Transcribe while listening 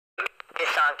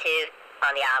song too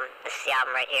on the album. This is the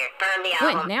album right here. Burn the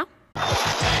album. When, now?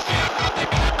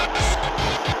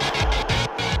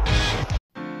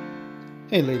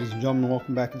 Hey ladies and gentlemen,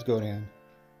 welcome back. It's Godan.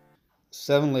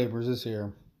 Seven Laborers is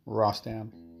here.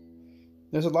 Rostam.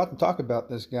 There's a lot to talk about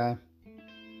this guy.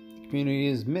 The community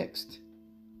is mixed.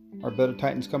 Are better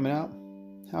Titans coming out?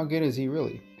 How good is he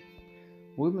really?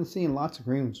 We've been seeing lots of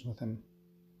agreements with him.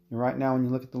 And right now when you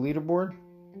look at the leaderboard,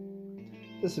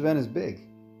 this event is big.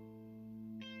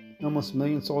 Almost 1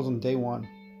 million souls on day one.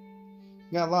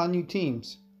 You got a lot of new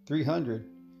teams. 300.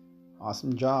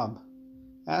 Awesome job.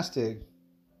 Astig.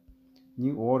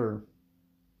 New order.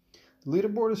 The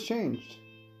leaderboard has changed.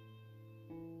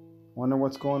 Wonder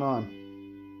what's going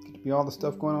on. Could it be all the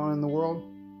stuff going on in the world?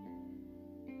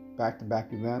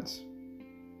 Back-to-back events.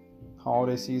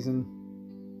 Holiday season.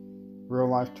 Real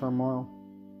life turmoil.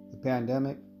 The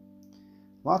pandemic.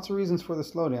 Lots of reasons for the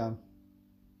slowdown.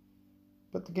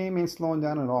 But the game ain't slowing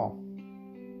down at all.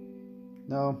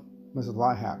 No, there's a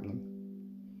lot happening.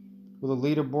 Will the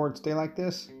leaderboard stay like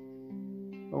this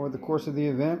over the course of the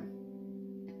event?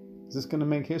 Is this going to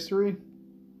make history?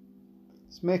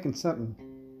 It's making something.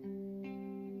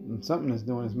 And something it's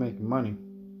doing is making money.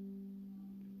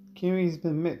 The community's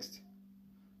been mixed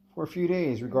for a few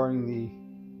days regarding the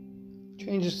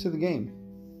changes to the game.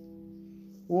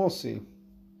 We'll see.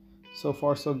 So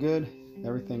far so good.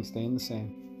 Everything's staying the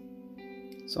same.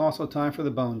 It's also time for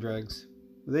the bone dregs.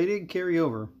 They did carry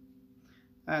over.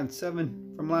 I had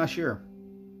 7 from last year.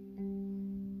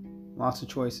 Lots of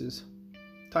choices.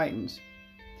 Titans.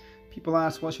 People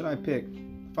ask, what should I pick?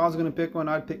 If I was going to pick one,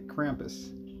 I'd pick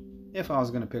Krampus. If I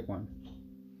was going to pick one.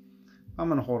 I'm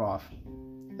going to hold off.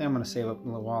 I think I'm going to save up a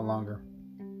little while longer.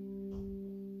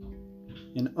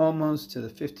 And almost to the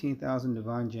 15,000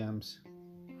 Divine Gems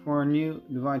for our new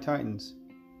Divine Titans.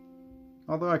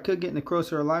 Although I could get in the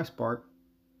Crosshair or Life Spark,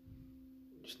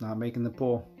 just not making the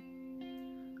pull.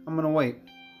 I'm going to wait.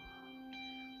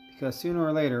 Because sooner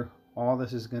or later, all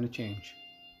this is going to change.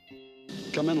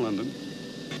 Come in, London.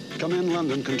 Come in,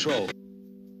 London Control.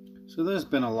 So there's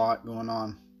been a lot going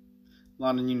on. A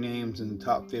lot of new names in the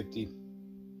top 50.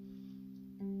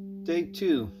 Day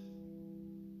 2.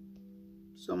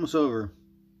 It's almost over.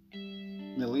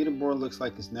 The leaderboard looks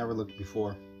like it's never looked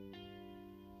before.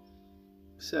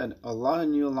 Said a lot of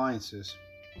new alliances.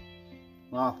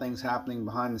 A lot of things happening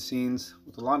behind the scenes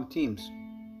with a lot of teams.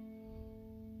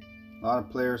 A lot of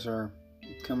players are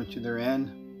coming to their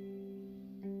end.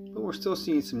 But we're still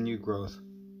seeing some new growth.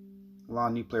 A lot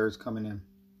of new players coming in.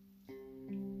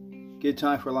 Good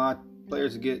time for a lot of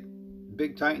players to get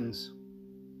big Titans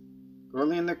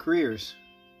early in their careers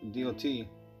with DOT.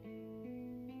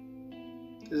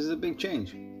 This is a big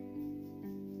change.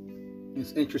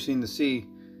 It's interesting to see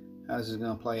how this is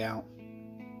going to play out.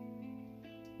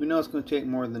 We know it's going to take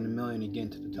more than 1 million to get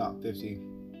into the top 50.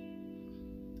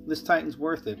 This Titan's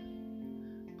worth it.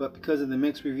 But because of the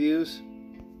mixed reviews,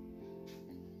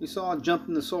 we saw a jump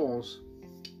in the souls.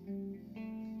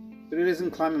 But it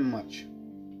isn't climbing much.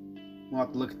 We'll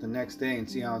have to look at the next day and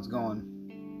see how it's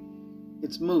going.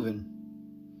 It's moving.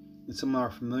 And some of our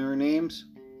familiar names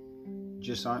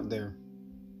just aren't there.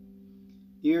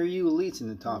 ERU Elite's in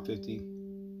the top 50.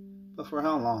 But for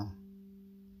how long?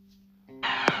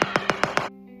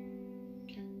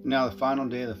 Now the final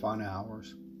day of the final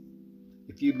hours.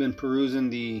 If you've been perusing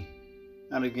the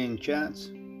out of game chats,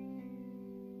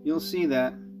 you'll see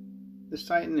that this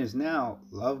Titan is now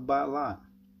loved by a lot.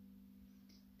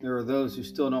 There are those who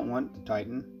still don't want the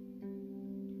Titan,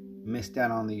 missed out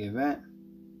on the event.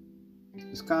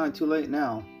 It's kind of too late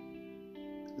now,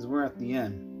 because we're at the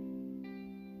end.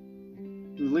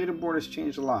 And the leaderboard has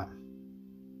changed a lot.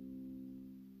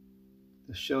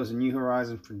 This shows a new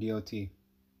horizon for DOT.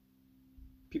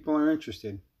 People are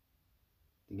interested.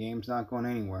 The game's not going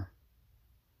anywhere.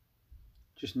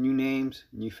 Just new names,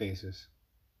 new faces.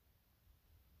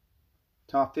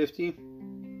 Top 50?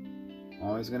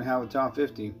 Always going to have a top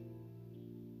 50.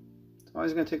 It's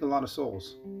always going to take a lot of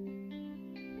souls.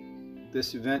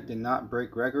 This event did not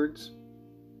break records.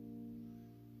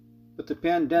 But the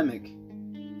pandemic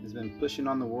has been pushing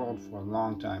on the world for a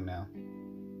long time now.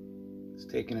 It's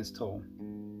taken its toll.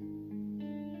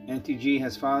 NTG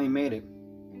has finally made it.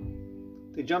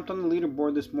 They jumped on the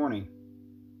leaderboard this morning.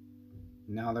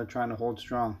 Now they're trying to hold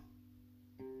strong.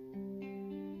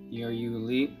 ERU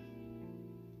Elite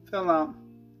fell out.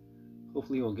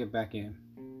 Hopefully we'll get back in.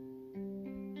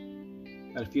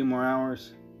 Got a few more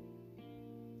hours.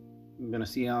 I'm going to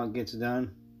see how it gets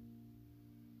done.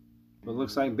 But it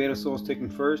looks like Beta Soul's taking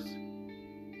first.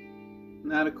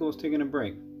 Natico's taking a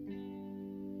break.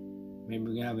 Maybe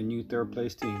we can have a new third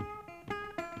place team.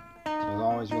 So as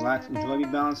always, relax, enjoy, be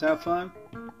balanced, have fun.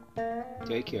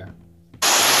 Take care.